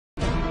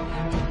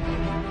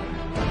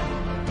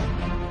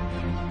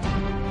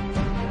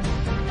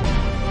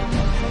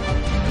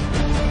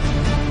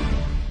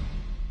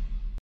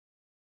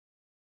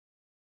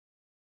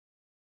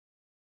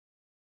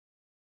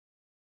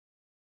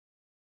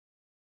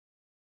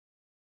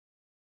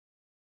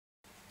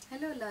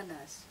Hello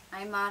learners,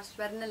 I am R.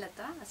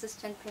 Swarnalatha,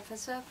 Assistant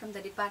Professor from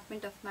the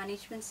Department of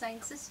Management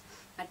Sciences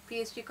at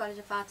PhD College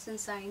of Arts and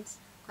Science,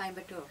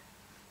 Coimbatore.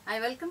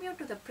 I welcome you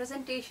to the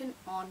presentation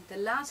on the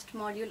last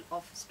module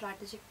of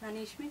Strategic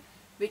Management,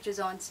 which is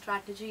on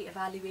Strategy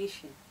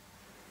Evaluation.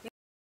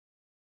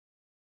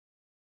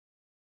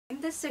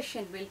 In this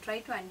session, we will try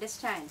to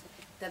understand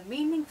the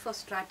meaning for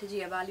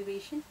strategy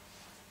evaluation,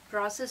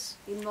 process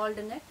involved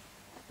in it,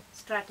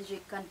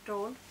 strategic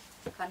control,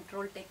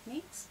 control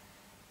techniques,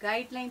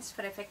 guidelines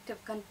for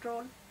effective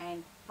control,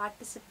 and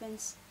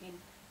participants in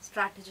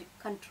strategic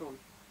control.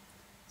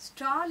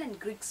 Stahl and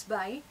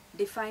Grigsby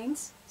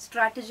defines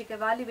strategic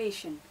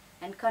evaluation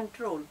and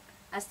control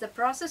as the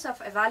process of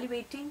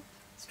evaluating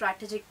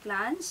strategic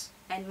plans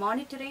and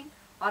monitoring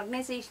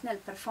organizational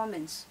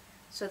performance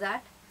so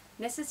that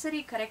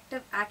necessary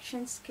corrective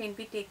actions can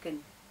be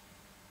taken.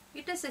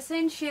 It is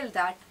essential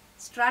that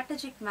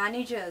strategic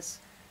managers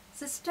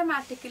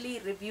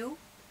systematically review,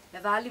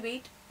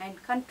 evaluate,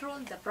 and control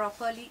the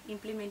properly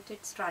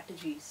implemented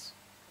strategies.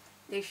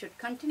 They should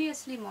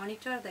continuously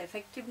monitor the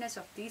effectiveness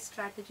of these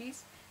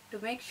strategies to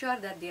make sure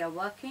that they are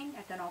working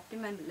at an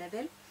optimum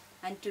level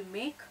and to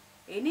make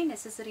any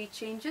necessary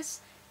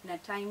changes in a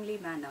timely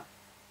manner.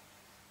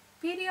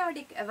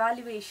 Periodic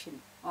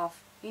evaluation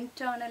of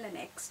internal and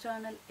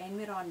external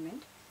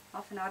environment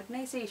of an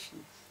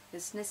organization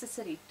is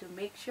necessary to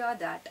make sure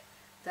that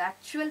the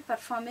actual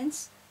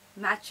performance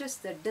matches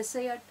the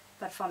desired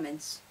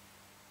performance.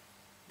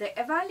 The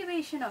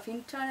evaluation of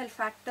internal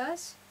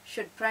factors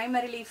should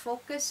primarily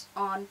focus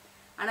on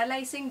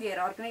analyzing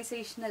their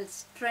organizational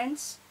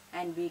strengths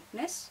and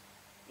weakness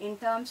in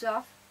terms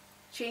of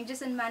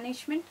changes in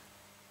management,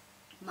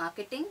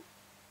 marketing,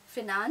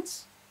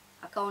 finance,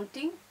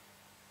 accounting,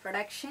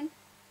 production,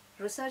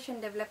 research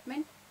and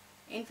development,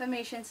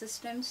 information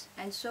systems,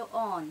 and so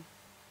on.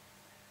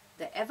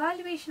 The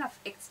evaluation of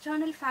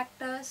external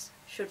factors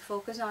should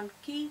focus on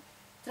key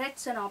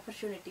threats and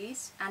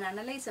opportunities and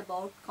analyze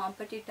about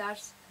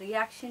competitors'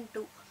 reaction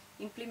to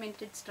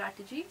implemented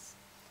strategies,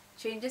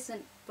 changes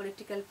in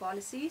political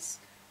policies,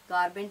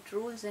 government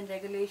rules and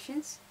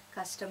regulations,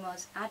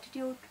 customers'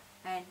 attitude,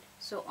 and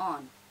so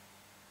on.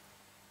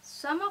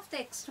 Some of the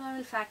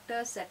external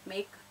factors that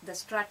make the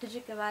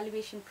strategic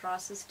evaluation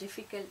process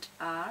difficult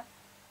are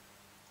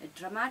a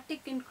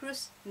dramatic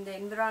increase in the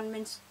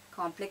environment's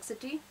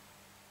complexity,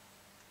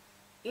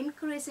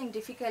 increasing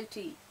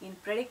difficulty in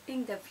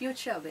predicting the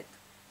future with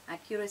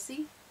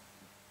accuracy,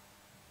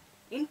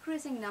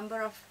 increasing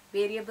number of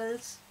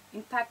variables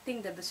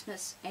impacting the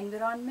business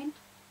environment,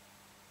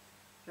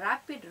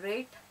 rapid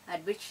rate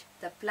at which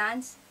the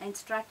plans and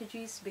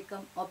strategies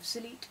become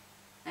obsolete,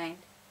 and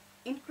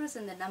increase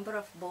in the number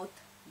of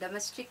both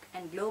domestic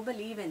and global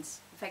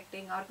events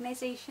affecting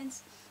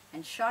organizations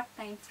and short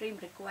time frame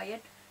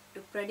required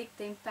to predict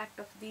the impact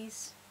of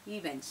these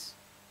events.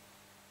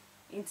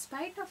 In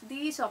spite of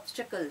these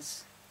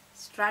obstacles,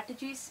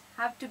 strategies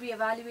have to be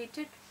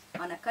evaluated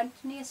on a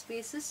continuous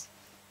basis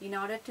in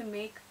order to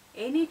make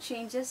any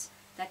changes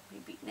that may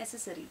be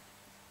necessary,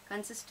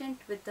 consistent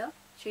with the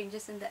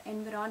changes in the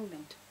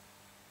environment.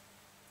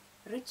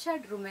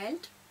 Richard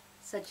Rumelt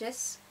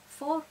suggests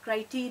 4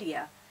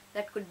 criteria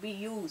that could be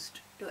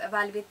used to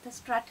evaluate the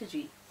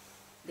strategy.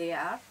 They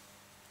are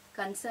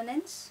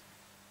consonance,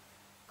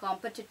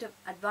 competitive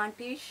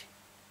advantage,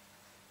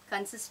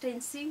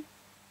 consistency,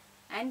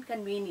 and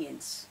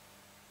convenience.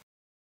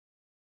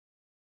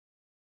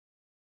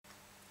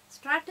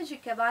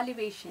 Strategic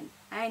evaluation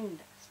and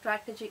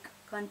strategic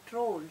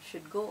control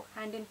should go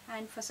hand in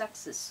hand for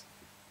success.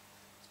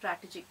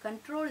 Strategic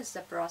control is the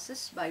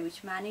process by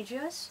which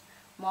managers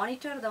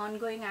monitor the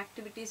ongoing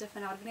activities of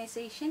an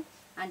organization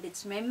and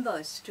its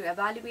members to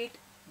evaluate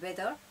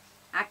whether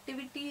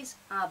activities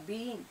are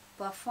being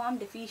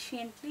performed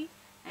efficiently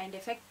and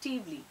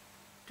effectively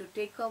to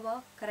take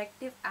over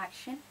corrective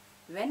action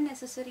when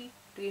necessary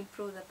to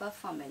improve the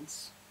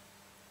performance.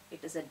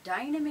 It is a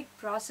dynamic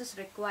process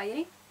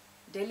requiring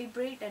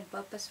deliberate and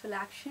purposeful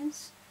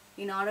actions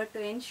in order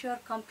to ensure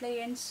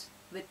compliance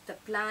with the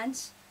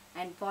plans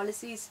and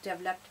policies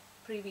developed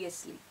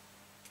previously.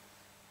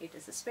 It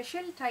is a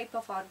special type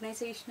of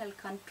organizational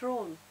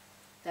control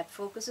that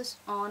focuses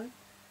on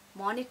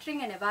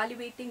monitoring and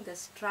evaluating the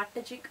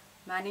strategic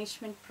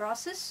management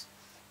process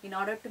in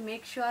order to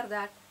make sure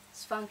that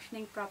it's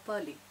functioning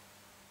properly.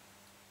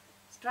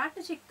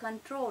 Strategic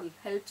control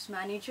helps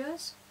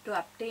managers to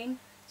obtain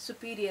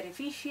superior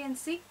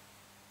efficiency,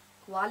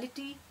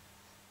 quality,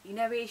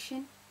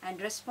 innovation,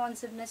 and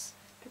responsiveness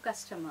to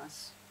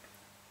customers.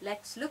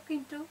 Let's look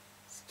into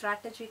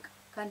strategic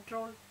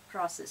control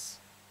process.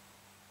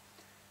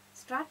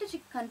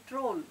 Strategic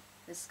control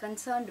is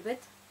concerned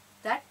with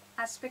that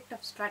aspect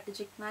of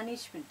strategic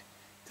management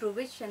through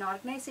which an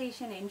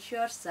organization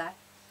ensures that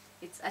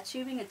it's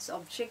achieving its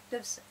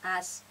objectives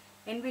as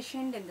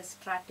envisioned in the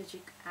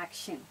strategic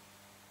action.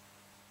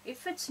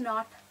 If it's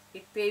not,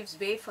 it paves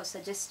way for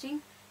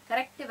suggesting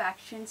corrective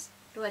actions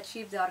to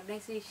achieve the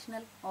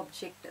organizational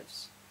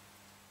objectives.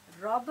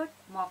 Robert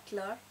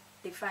Mockler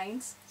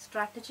defines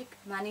strategic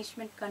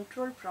management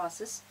control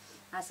process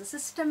as a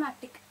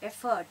systematic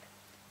effort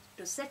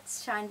to set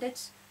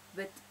standards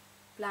with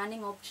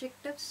planning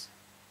objectives,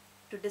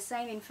 to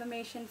design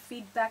information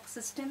feedback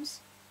systems,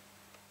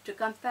 to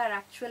compare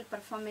actual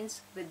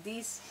performance with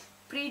these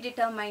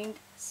predetermined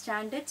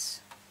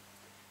standards,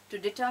 to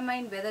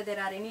determine whether there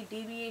are any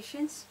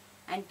deviations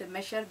and to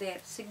measure their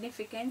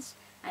significance,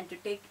 and to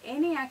take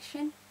any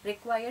action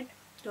required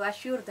to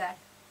assure that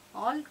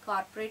all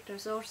corporate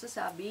resources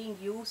are being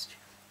used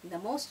in the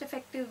most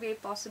effective way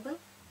possible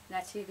in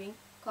achieving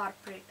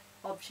corporate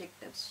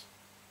objectives.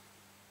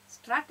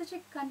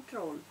 Strategic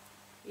control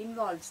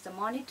involves the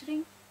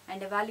monitoring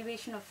and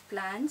evaluation of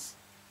plans,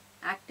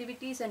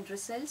 activities and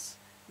results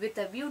with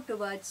a view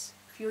towards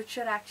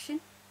future action,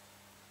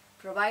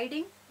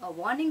 providing a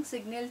warning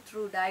signal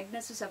through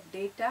diagnosis of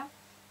data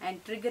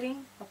and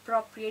triggering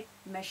appropriate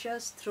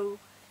measures through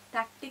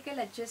tactical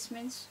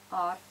adjustments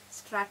or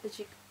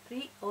strategic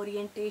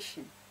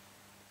reorientation.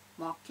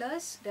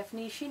 Mockler's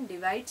definition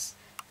divides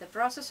the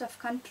process of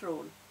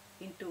control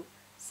into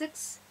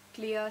 6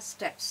 clear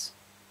steps.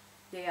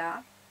 They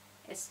are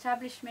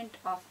establishment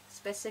of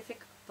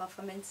specific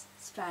performance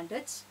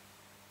standards,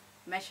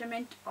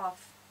 measurement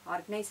of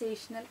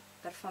organizational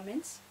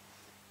performance,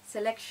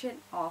 selection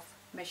of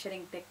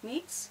measuring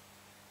techniques,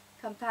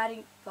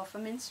 comparing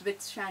performance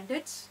with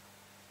standards,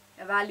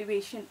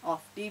 evaluation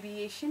of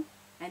deviation,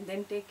 and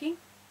then taking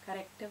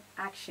corrective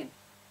action.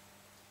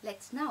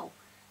 Let's now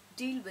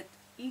deal with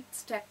each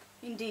step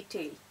in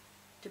detail.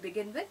 To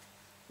begin with,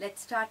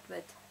 let's start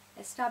with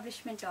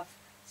establishment of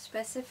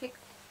specific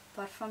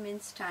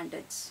performance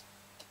standards.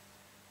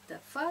 The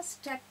first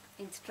step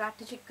in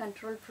strategic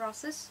control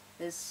process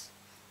is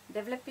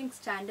developing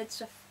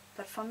standards of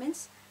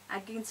performance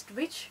against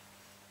which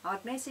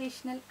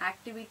organizational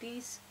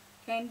activities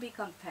can be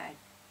compared.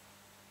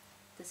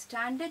 The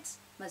standards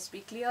must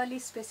be clearly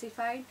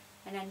specified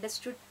and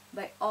understood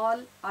by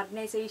all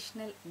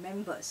organizational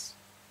members.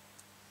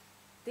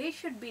 They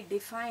should be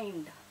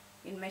defined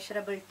in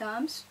measurable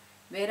terms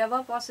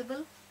wherever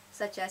possible,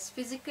 such as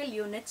physical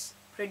units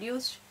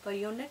produced per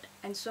unit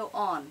and so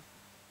on.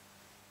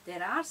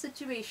 There are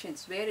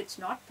situations where it's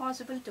not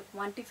possible to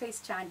quantify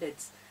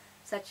standards,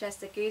 such as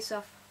the case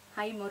of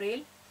high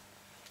morale,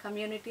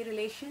 community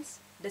relations,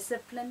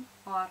 discipline,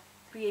 or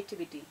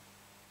creativity.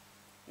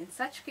 In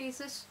such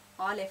cases,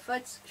 all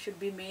efforts should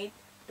be made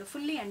to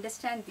fully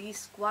understand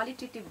these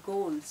qualitative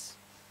goals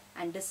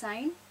and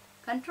design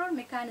control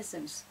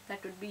mechanisms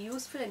that would be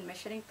useful in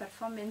measuring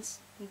performance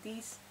in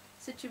these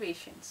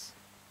situations.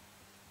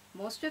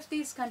 Most of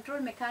these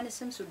control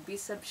mechanisms would be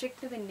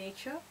subjective in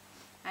nature,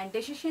 and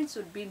decisions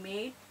would be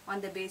made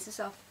on the basis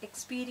of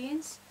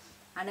experience,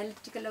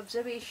 analytical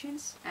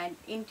observations, and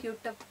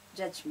intuitive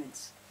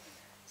judgments.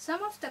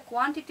 Some of the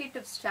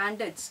quantitative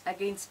standards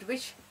against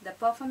which the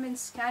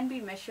performance can be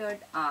measured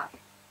are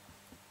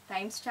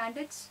time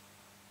standards,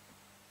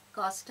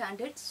 cost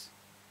standards,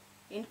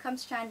 income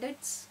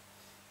standards,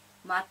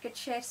 market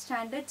share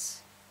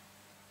standards,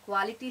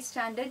 quality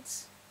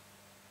standards,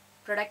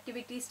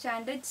 productivity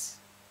standards,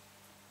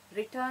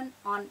 return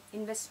on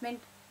investment,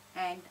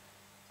 and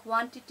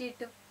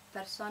quantitative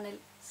personnel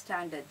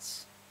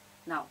standards.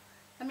 Now,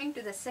 coming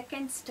to the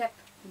second step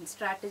in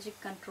strategic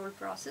control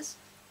process,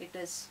 it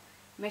is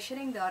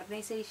measuring the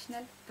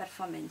organizational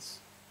performance.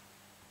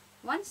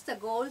 Once the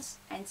goals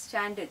and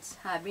standards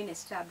have been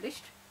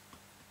established,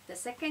 the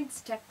second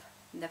step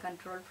in the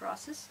control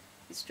process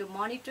is to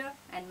monitor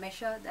and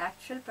measure the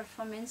actual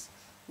performance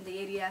in the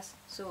areas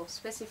so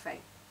specified.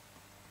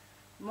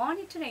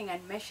 Monitoring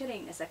and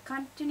measuring is a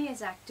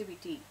continuous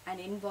activity and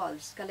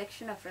involves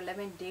collection of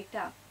relevant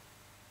data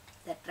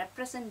that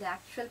represent the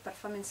actual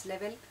performance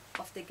level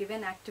of the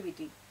given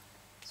activity,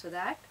 so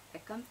that a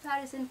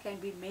comparison can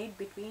be made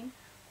between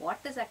what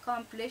is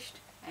accomplished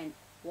and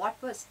what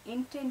was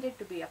intended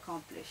to be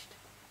accomplished.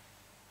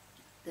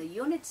 The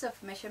units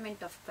of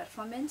measurement of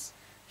performance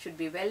should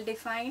be well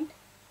defined,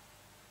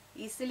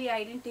 easily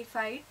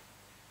identified,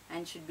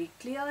 and should be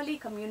clearly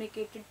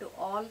communicated to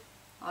all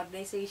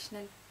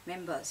organizational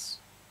members.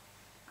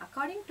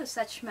 According to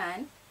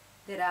Suchman,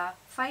 there are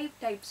 5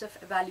 types of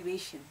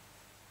evaluation.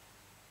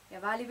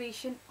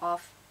 Evaluation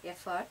of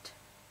effort,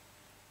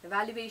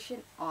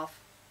 evaluation of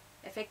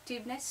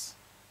effectiveness,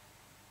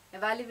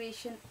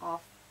 evaluation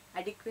of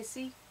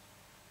adequacy,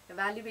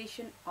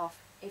 evaluation of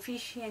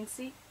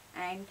efficiency,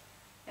 and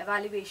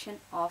evaluation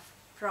of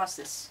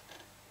process.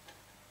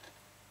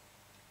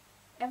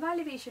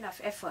 Evaluation of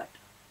effort.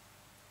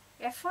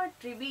 Effort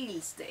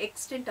reveals the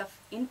extent of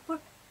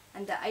input,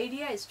 and the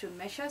idea is to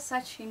measure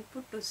such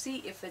input to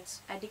see if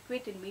it's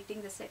adequate in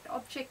meeting the set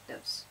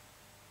objectives.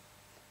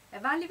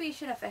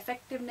 Evaluation of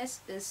effectiveness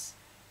is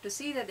to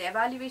see that the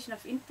evaluation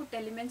of input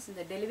elements in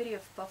the delivery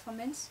of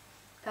performance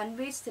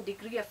conveys the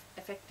degree of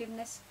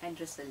effectiveness and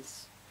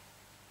results.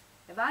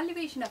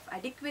 Evaluation of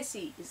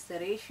adequacy is the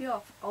ratio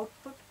of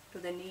output to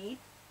the need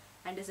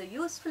and is a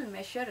useful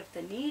measure if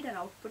the need and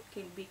output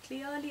can be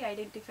clearly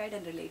identified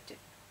and related.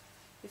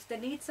 If the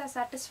needs are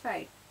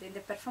satisfied, then the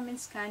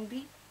performance can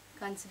be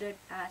considered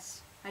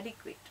as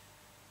adequate.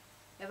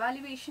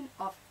 Evaluation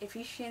of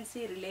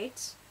efficiency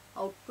relates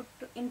output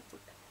to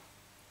input.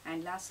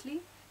 And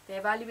lastly, the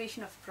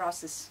evaluation of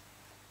process.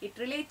 It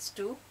relates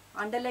to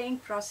underlying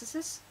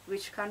processes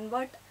which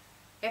convert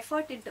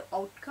effort into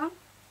outcome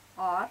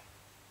or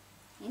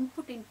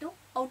input into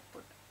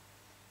output.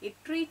 It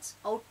treats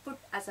output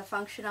as a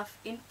function of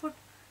input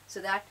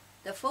so that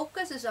the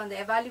focus is on the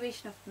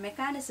evaluation of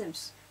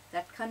mechanisms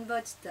that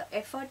converts the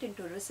effort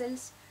into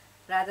results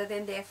rather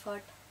than the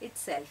effort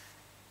itself.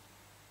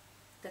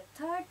 The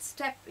third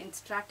step in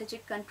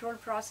strategic control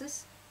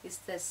process is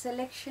the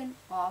selection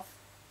of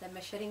the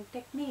measuring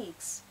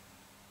techniques.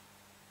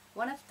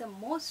 One of the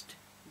most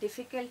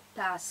difficult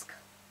tasks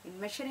in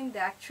measuring the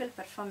actual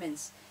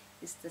performance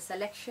is the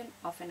selection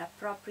of an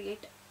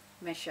appropriate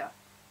measure.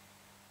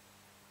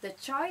 The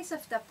choice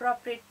of the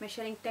appropriate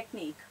measuring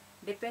technique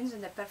depends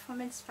on the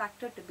performance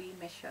factor to be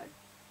measured.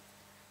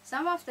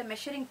 Some of the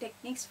measuring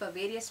techniques for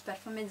various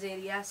performance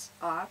areas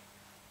are: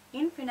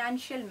 in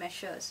financial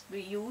measures,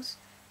 we use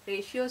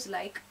ratios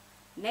like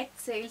net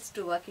sales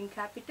to working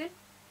capital,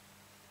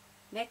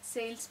 net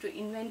sales to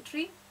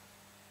inventory,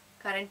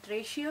 current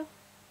ratio,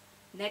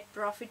 net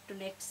profit to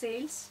net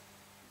sales,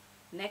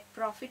 net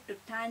profit to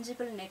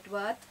tangible net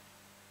worth,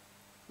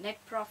 net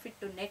profit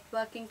to net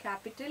working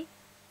capital,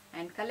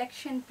 and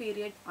collection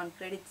period on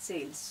credit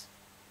sales.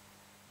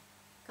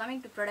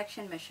 Coming to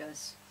production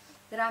measures.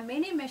 There are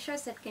many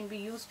measures that can be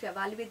used to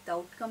evaluate the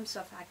outcomes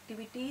of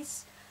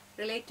activities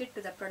related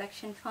to the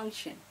production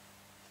function.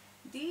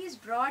 These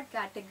broad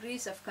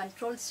categories of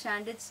control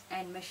standards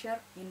and measure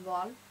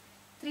involve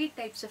three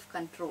types of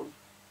control: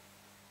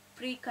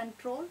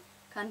 pre-control,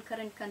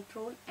 concurrent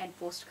control, and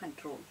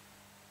post-control.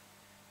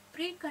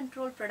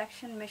 Pre-control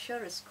production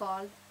measure is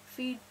called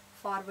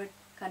feed-forward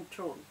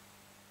control.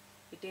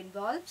 It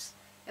involves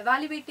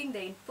evaluating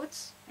the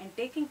inputs and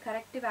taking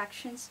corrective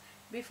actions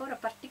before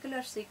a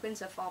particular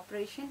sequence of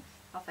operation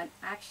of an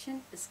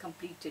action is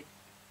completed.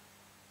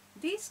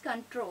 These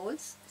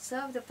controls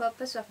serve the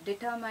purpose of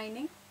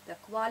determining the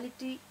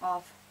quality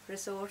of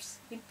resource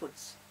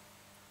inputs.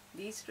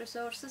 These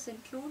resources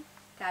include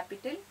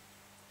capital,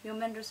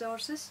 human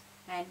resources,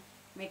 and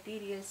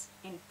materials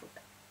input.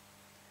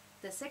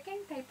 The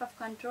second type of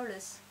control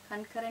is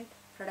concurrent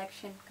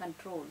production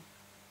control.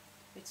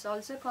 It's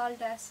also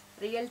called as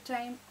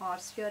real-time or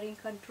steering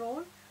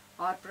control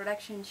or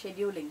production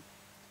scheduling,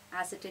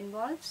 as it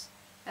involves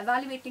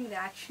evaluating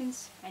the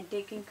actions and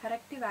taking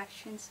corrective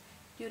actions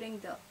during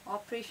the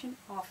operation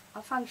of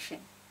a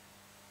function.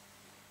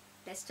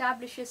 It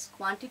establishes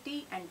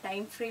quantity and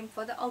time frame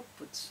for the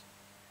outputs.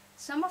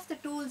 Some of the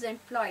tools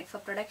employed for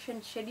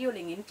production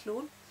scheduling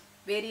include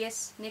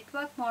various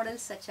network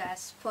models such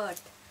as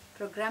PERT,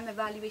 Program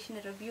Evaluation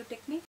and Review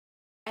Technique,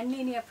 and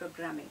linear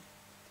programming.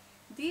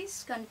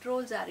 These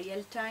controls are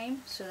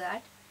real-time so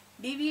that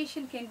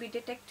deviation can be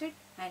detected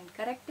and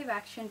corrective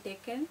action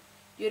taken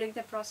during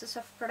the process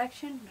of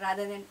production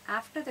rather than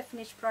after the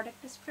finished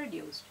product is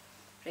produced.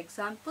 For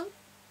example,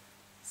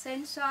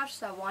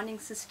 sensors or warning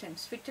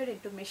systems fitted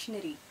into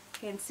machinery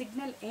can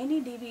signal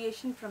any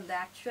deviation from the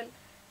actual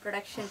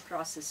production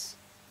process.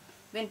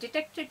 When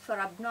detected for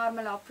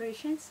abnormal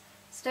operations,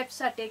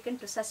 steps are taken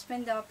to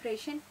suspend the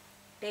operation,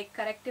 take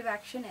corrective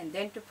action, and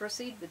then to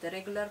proceed with the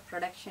regular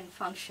production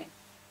function.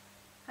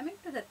 Coming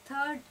to the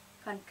third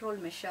control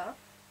measure,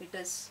 it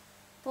is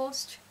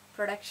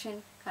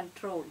post-production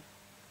control.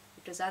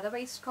 It is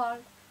otherwise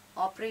called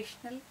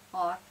operational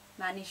or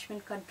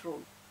management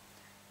control.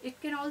 It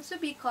can also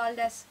be called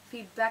as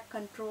feedback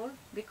control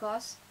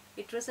because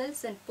it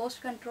results in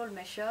post-control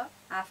measure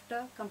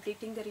after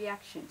completing the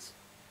reactions.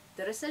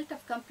 The result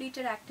of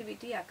completed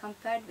activity are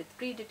compared with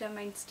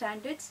predetermined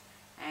standards,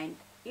 and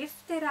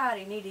if there are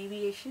any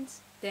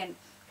deviations, then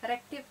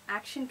corrective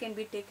action can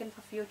be taken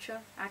for future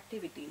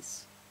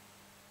activities.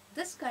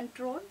 This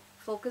control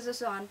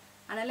focuses on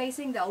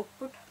analyzing the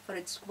output for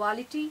its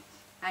quality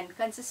and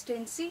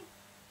consistency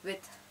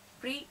with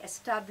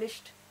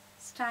pre-established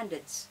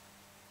standards.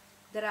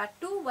 There are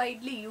two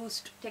widely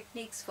used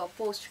techniques for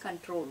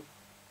post-control.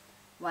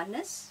 One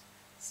is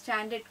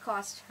standard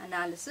cost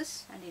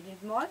analysis, and it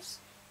involves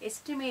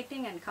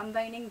estimating and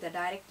combining the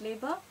direct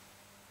labor,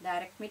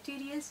 direct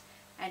materials,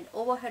 and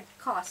overhead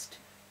cost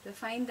to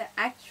find the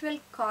actual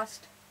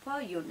cost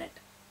per unit.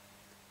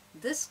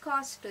 This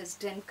cost is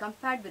then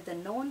compared with the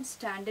known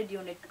standard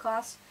unit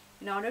cost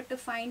in order to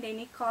find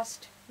any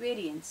cost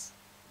variance.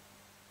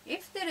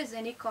 If there is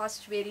any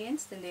cost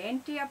variance, then the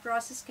entire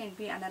process can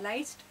be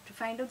analyzed to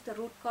find out the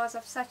root cause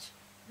of such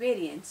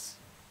variance.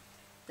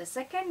 The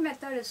second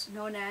method is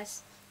known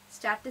as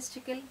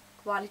statistical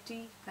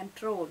quality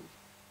control.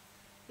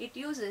 It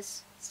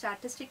uses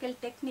statistical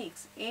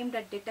techniques aimed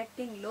at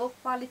detecting low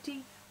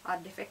quality or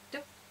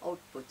defective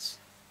outputs.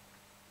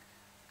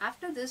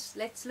 After this,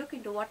 let's look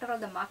into what are all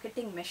the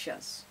marketing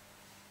measures.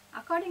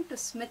 According to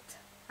Smith,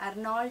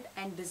 Arnold,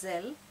 and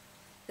Bissell,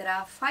 there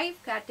are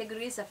 5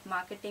 categories of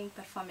marketing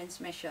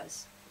performance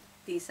measures.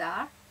 These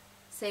are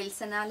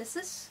sales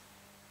analysis,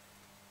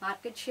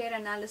 market share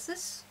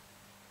analysis,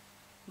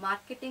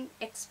 marketing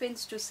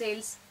expense to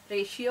sales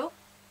ratio,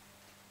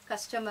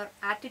 customer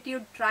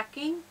attitude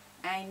tracking,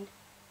 and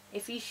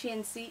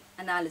efficiency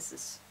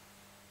analysis.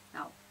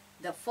 Now,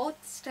 the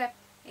fourth step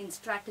in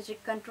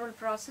strategic control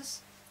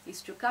process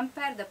is to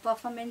compare the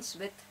performance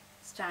with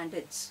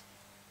standards.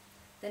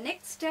 The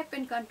next step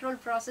in control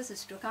process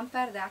is to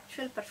compare the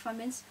actual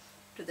performance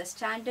to the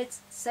standards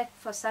set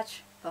for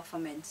such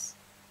performance.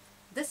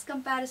 This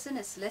comparison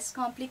is less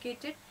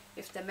complicated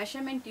if the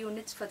measurement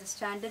units for the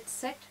standards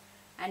set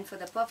and for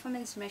the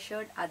performance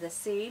measured are the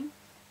same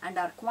and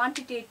are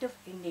quantitative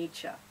in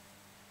nature.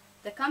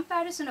 The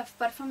comparison of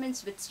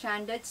performance with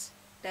standards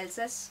tells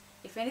us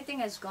if anything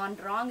has gone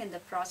wrong in the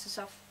process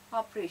of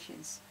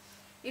operations,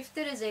 if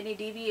there is any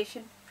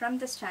deviation from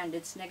the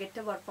standards,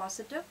 negative or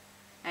positive,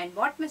 and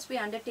what must be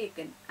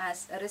undertaken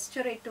as a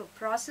restorative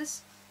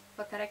process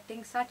for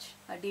correcting such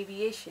a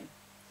deviation.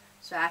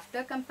 So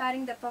after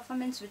comparing the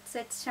performance with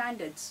set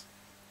standards,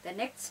 the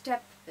next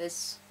step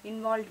is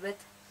involved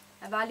with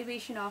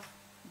evaluation of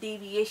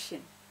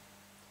deviation.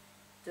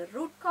 The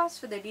root cause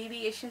for the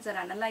deviations are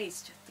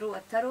analyzed through a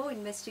thorough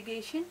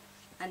investigation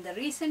and the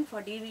reason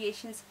for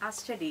deviations are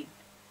studied.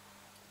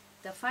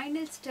 The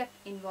final step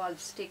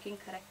involves taking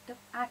corrective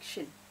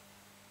action.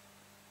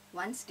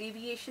 Once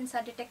deviations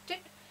are detected,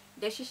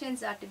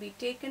 decisions are to be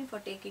taken for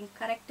taking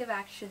corrective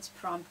actions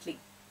promptly.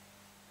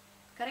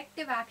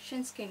 Corrective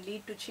actions can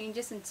lead to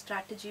changes in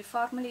strategy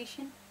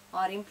formulation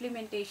or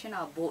implementation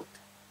or both.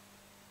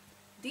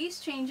 These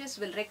changes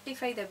will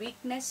rectify the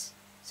weakness,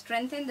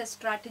 strengthen the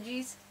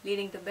strategies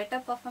leading to better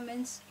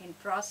performance in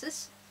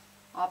process,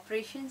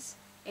 operations,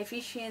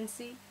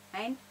 efficiency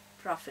and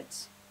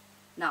profits.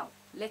 Now,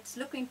 let's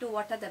look into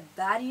what are the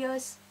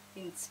barriers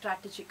in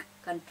strategic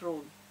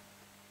control.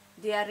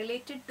 They are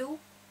related to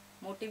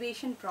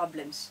motivation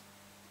problems.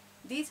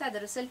 These are the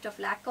result of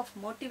lack of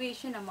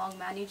motivation among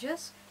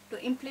managers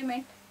to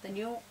implement the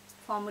new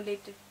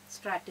formulated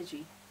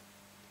strategy.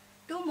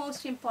 Two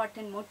most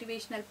important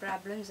motivational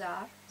problems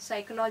are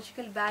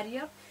psychological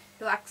barrier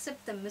to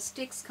accept the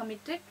mistakes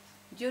committed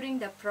during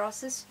the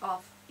process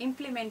of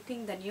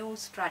implementing the new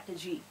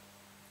strategy,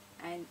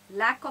 and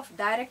lack of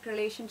direct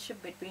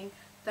relationship between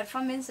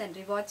performance and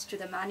rewards to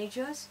the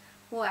managers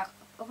who have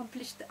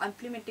accomplished the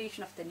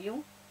implementation of the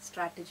new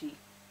strategy.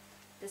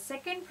 The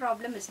second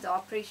problem is the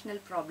operational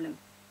problem.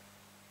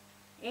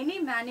 Any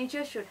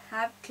manager should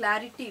have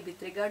clarity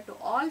with regard to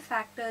all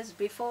factors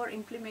before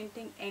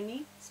implementing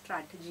any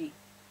strategy.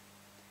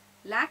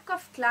 Lack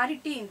of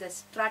clarity in the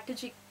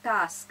strategic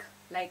task,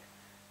 like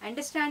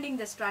understanding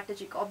the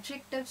strategic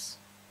objectives,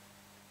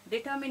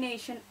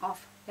 determination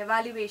of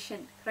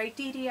evaluation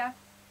criteria,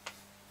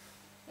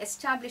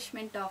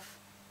 establishment of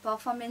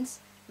performance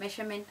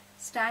measurement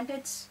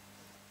standards,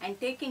 and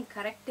taking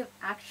corrective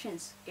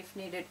actions if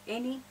needed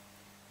any,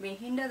 may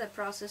hinder the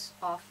process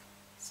of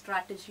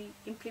strategy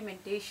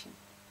implementation.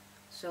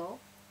 So,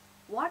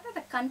 what are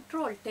the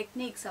control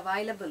techniques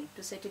available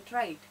to set it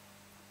right?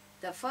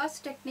 The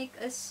first technique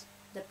is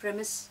the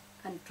premise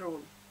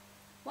control.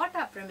 What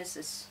are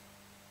premises?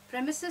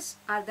 Premises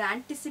are the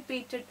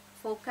anticipated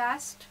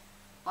forecast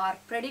or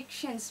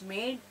predictions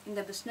made in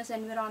the business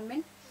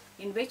environment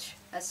in which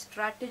a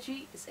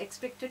strategy is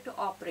expected to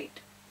operate.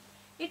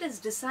 It is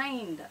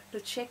designed to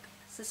check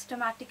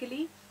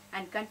systematically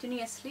and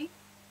continuously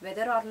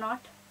whether or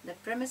not the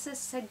premises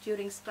set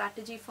during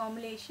strategy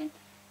formulation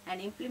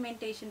and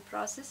implementation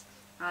process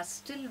are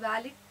still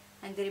valid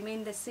and they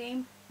remain the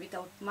same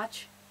without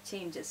much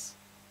changes.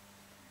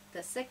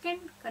 The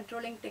second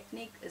controlling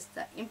technique is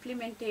the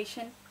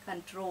implementation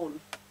control.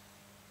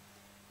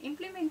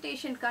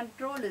 Implementation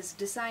control is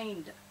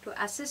designed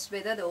to assess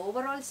whether the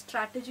overall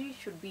strategy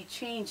should be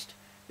changed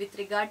with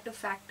regard to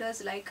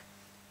factors like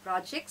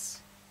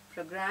projects,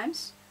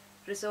 programs,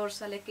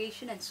 resource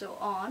allocation and so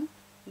on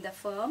in the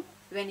firm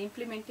when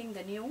implementing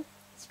the new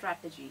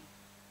strategy.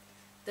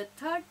 The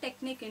third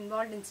technique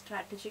involved in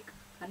strategic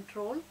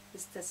control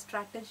is the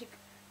strategic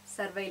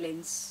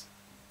surveillance.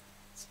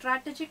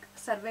 Strategic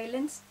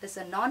surveillance is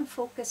a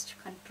non-focused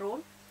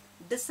control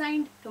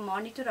designed to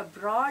monitor a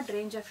broad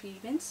range of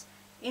events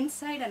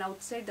inside and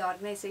outside the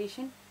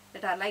organization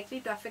that are likely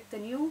to affect the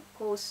new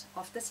course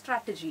of the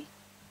strategy.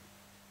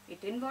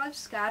 It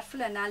involves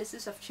careful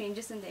analysis of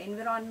changes in the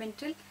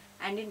environmental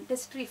and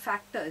industry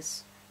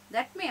factors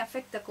that may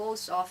affect the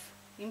course of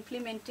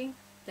implementing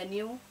the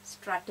new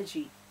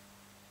strategy.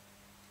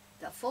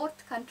 The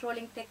fourth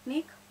controlling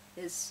technique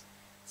is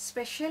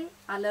special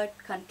alert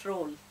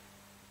control.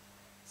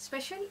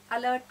 Special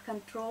alert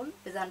control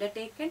is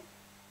undertaken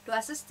to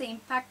assess the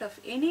impact of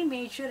any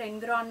major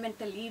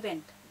environmental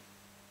event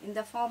in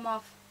the form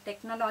of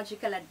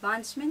technological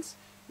advancements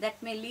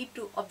that may lead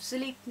to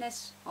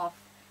obsoleteness of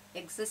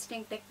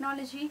existing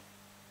technology,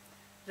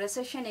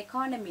 recession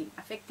economy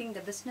affecting the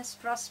business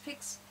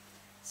prospects,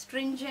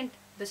 stringent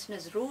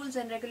business rules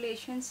and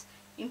regulations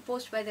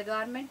imposed by the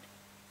government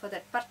for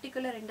that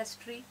particular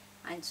industry,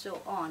 and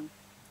so on.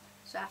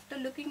 So after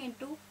looking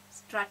into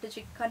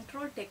strategic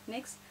control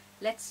techniques,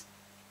 let's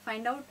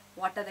find out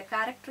what are the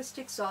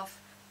characteristics of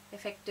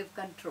effective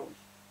control.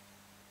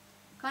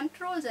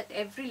 Controls at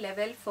every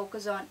level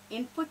focus on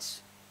inputs,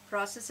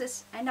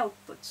 processes and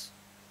outputs.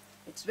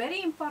 It's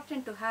very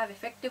important to have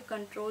effective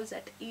controls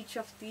at each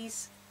of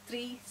these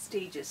three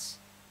stages.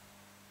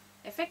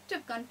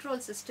 Effective control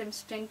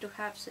systems tend to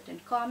have certain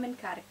common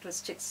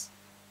characteristics.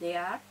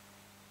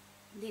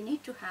 They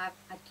need to have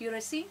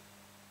accuracy,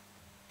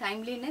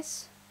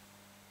 timeliness,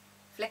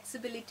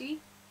 flexibility,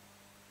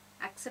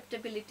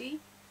 acceptability,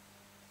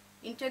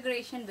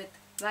 integration with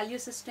value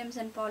systems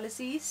and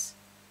policies,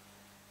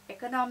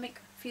 economic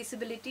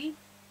feasibility,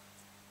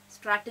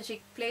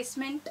 strategic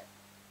placement,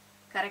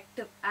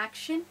 corrective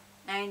action,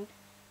 and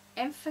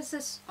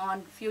emphasis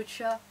on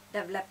future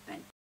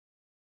development.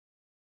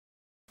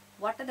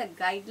 What are the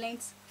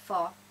guidelines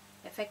for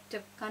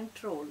effective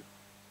control?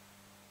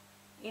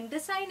 In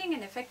designing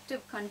an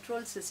effective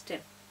control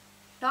system,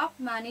 top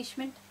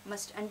management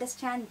must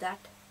understand that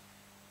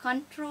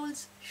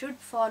controls should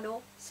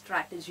follow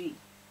strategy.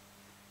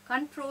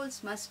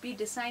 Controls must be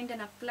designed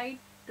and applied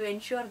to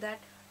ensure that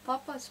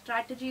proper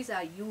strategies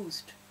are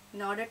used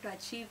in order to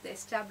achieve the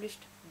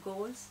established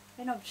goals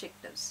and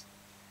objectives.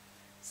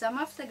 Some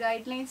of the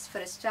guidelines for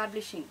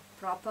establishing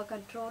proper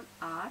control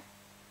are: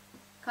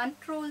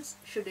 controls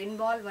should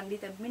involve only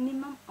the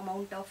minimum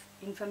amount of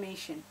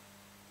information.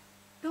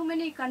 Too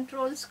many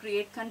controls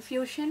create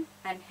confusion,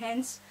 and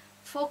hence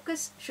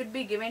focus should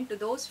be given to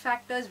those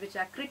factors which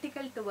are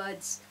critical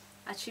towards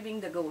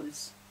achieving the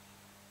goals.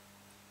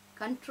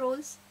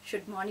 Controls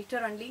should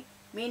monitor only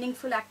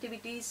meaningful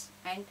activities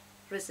and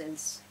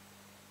results.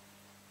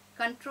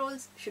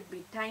 Controls should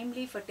be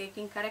timely for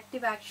taking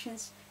corrective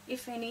actions,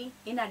 if any,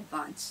 in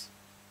advance.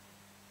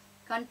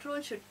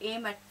 Control should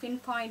aim at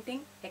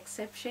pinpointing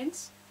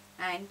exceptions,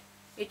 and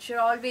it should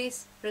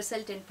always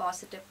result in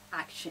positive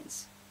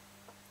actions.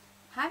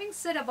 Having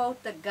said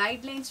about the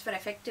guidelines for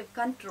effective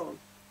control,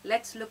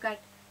 let's look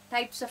at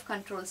types of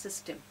control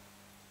system.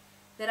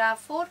 There are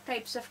 4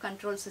 types of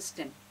control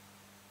system.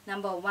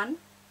 Number 1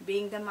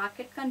 being the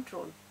market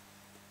control.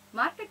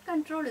 Market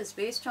control is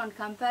based on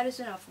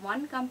comparison of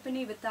one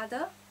company with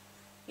other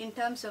in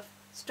terms of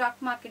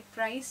stock market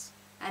price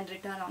and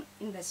return on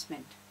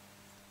investment.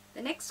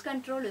 The next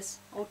control is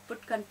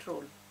output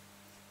control.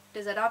 It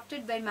is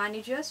adopted by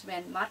managers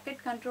when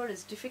market control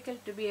is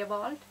difficult to be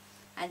evolved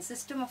and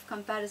system of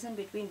comparison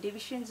between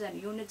divisions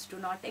and units do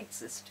not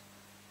exist.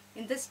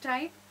 In this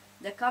type,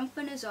 the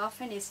companies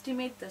often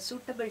estimate the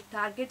suitable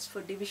targets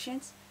for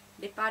divisions,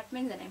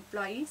 departments and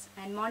employees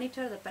and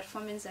monitor the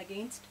performance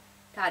against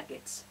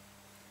targets.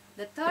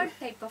 The third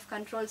type of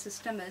control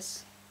system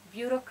is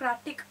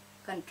bureaucratic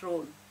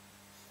control.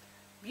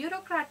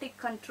 Bureaucratic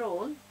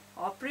control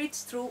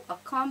operates through a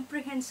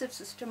comprehensive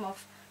system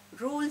of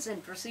rules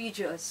and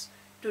procedures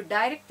to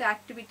direct the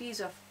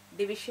activities of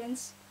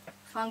divisions,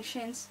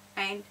 functions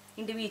and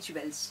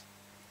individuals.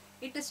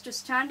 It is to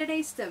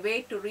standardize the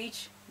way to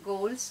reach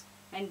goals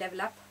and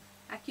develop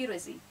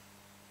accuracy.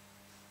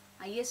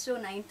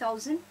 ISO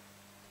 9000,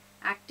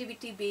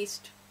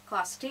 activity-based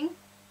costing,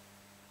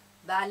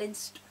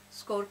 balanced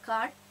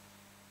scorecard,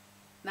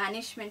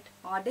 management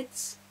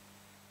audits,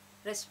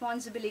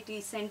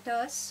 responsibility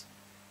centers,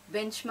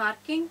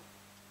 benchmarking,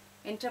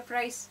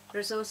 enterprise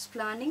resource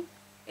planning,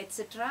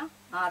 etc.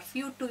 are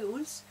few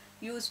tools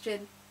used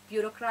in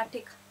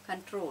bureaucratic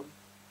control.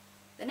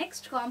 The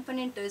next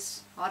component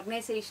is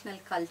organizational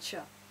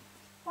culture.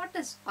 What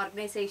is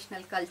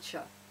organizational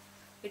culture?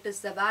 It is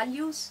the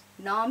values,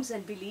 norms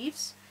and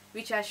beliefs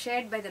which are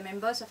shared by the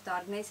members of the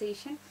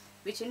organization,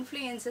 which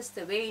influences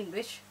the way in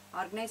which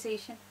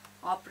organization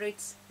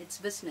operates its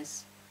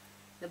business.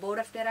 The board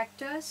of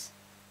directors,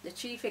 the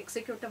chief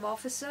executive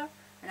officer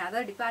and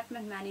other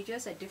department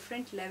managers at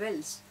different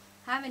levels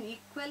have an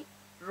equal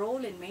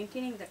role in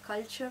maintaining the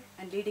culture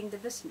and leading the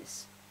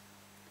business.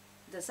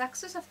 The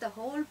success of the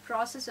whole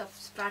process of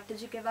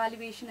strategic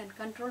evaluation and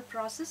control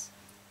process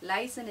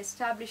lies in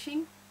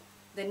establishing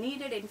the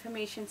needed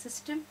information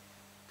system,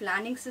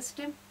 planning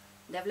system,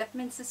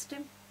 development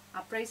system,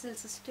 appraisal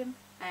system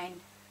and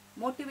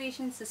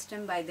motivation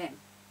system by them.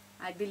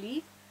 I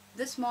believe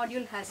this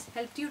module has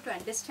helped you to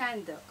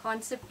understand the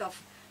concept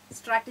of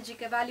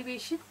strategic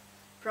evaluation,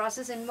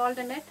 process involved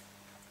in it,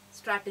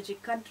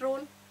 strategic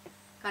control,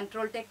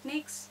 control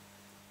techniques,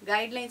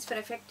 guidelines for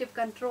effective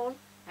control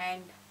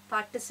and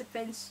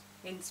participants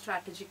in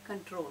strategic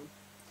control.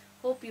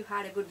 Hope you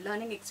had a good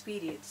learning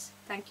experience.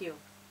 Thank you.